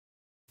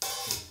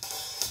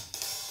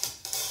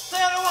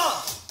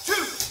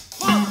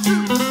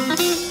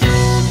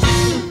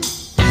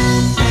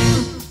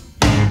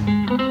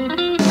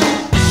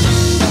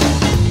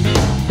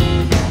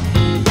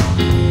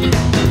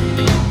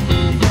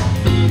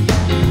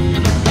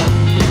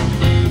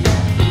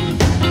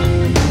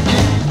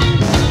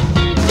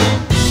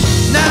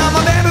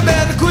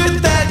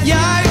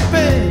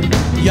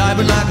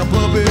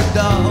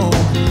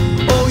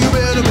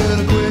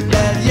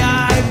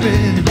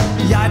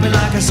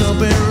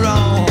something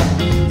wrong.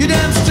 You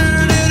done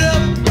stirred it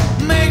up,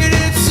 making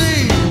it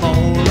seem a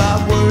whole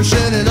lot worse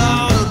than it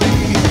ought to be.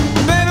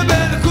 Baby,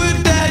 better quit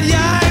that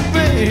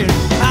yiping.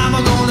 I'm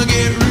gonna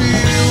get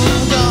real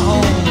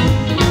gone.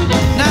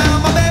 Now,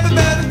 my baby,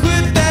 better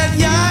quit that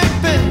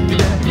yiping.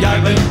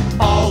 Yiping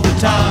all the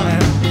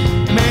time.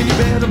 Man, you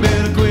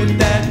better quit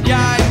that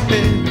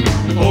yiping,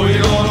 or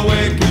you're gonna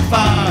wake and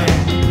find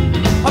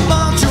a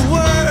bunch of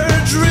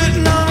words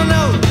written on a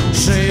note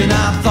saying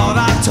I thought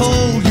I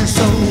told you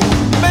so.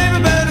 Baby,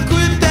 better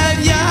quit that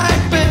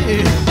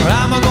yiping, or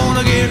I'm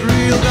gonna get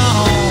real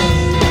gone.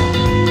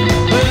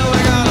 Well, we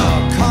got a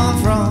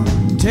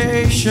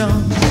confrontation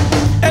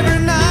every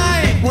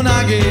night when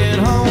I get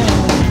home.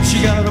 She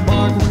got a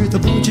bark with a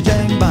bunch of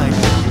dang bite,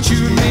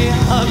 chewing me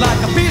out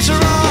like a piece of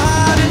raw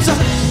hide. It's a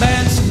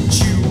bad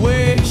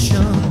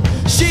situation.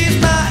 She's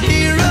my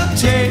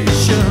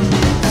irritation.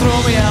 Throw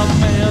me out,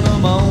 man,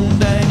 I'm on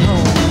dang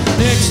home.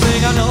 Next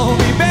thing I know,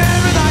 be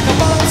buried like a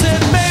bone.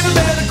 Said, baby,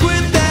 better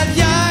quit that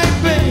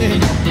yiping.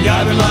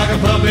 Yiping like a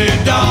puppy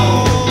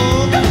dog.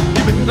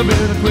 You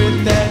better quit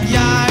that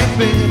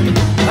yiping.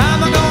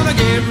 I'm gonna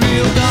get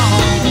real gone.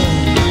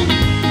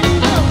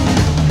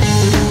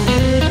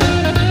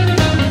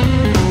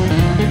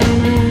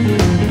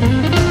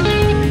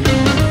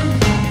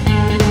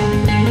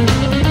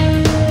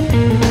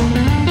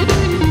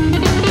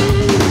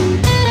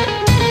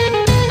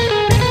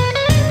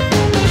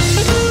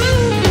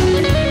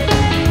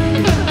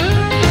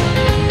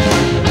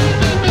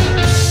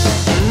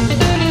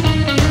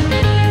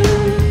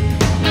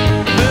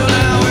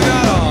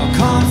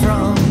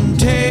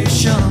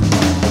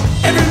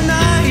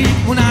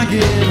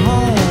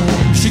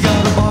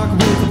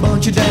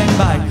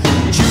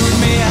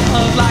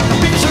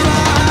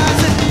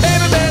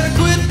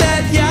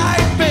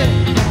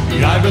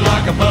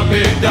 Like a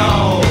puppy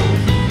dog.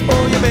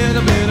 Oh, you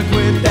better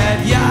quit that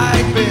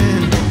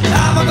yiping.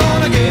 I'm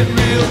gonna get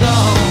real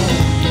gone.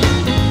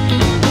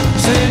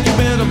 Said you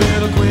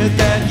better quit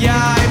that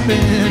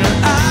yiping.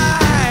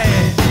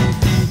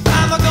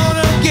 I'm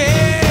gonna get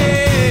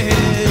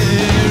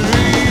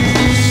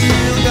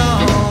real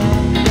gone.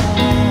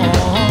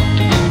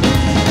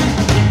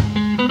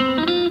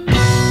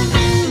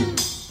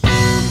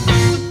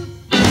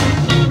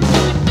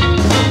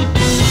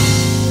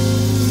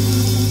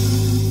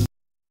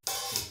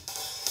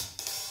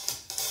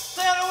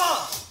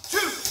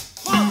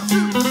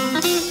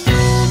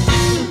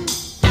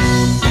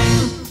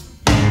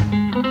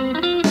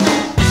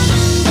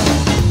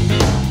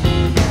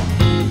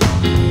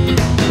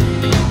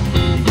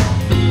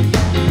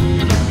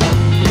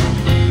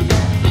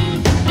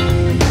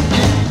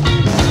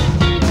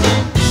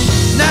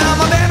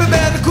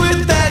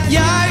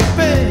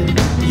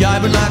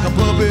 Yiping like a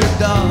puppy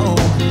dog.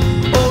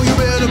 Oh, you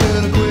better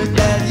quit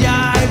that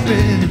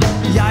yiping.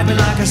 Yiping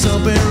like a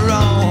something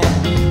wrong.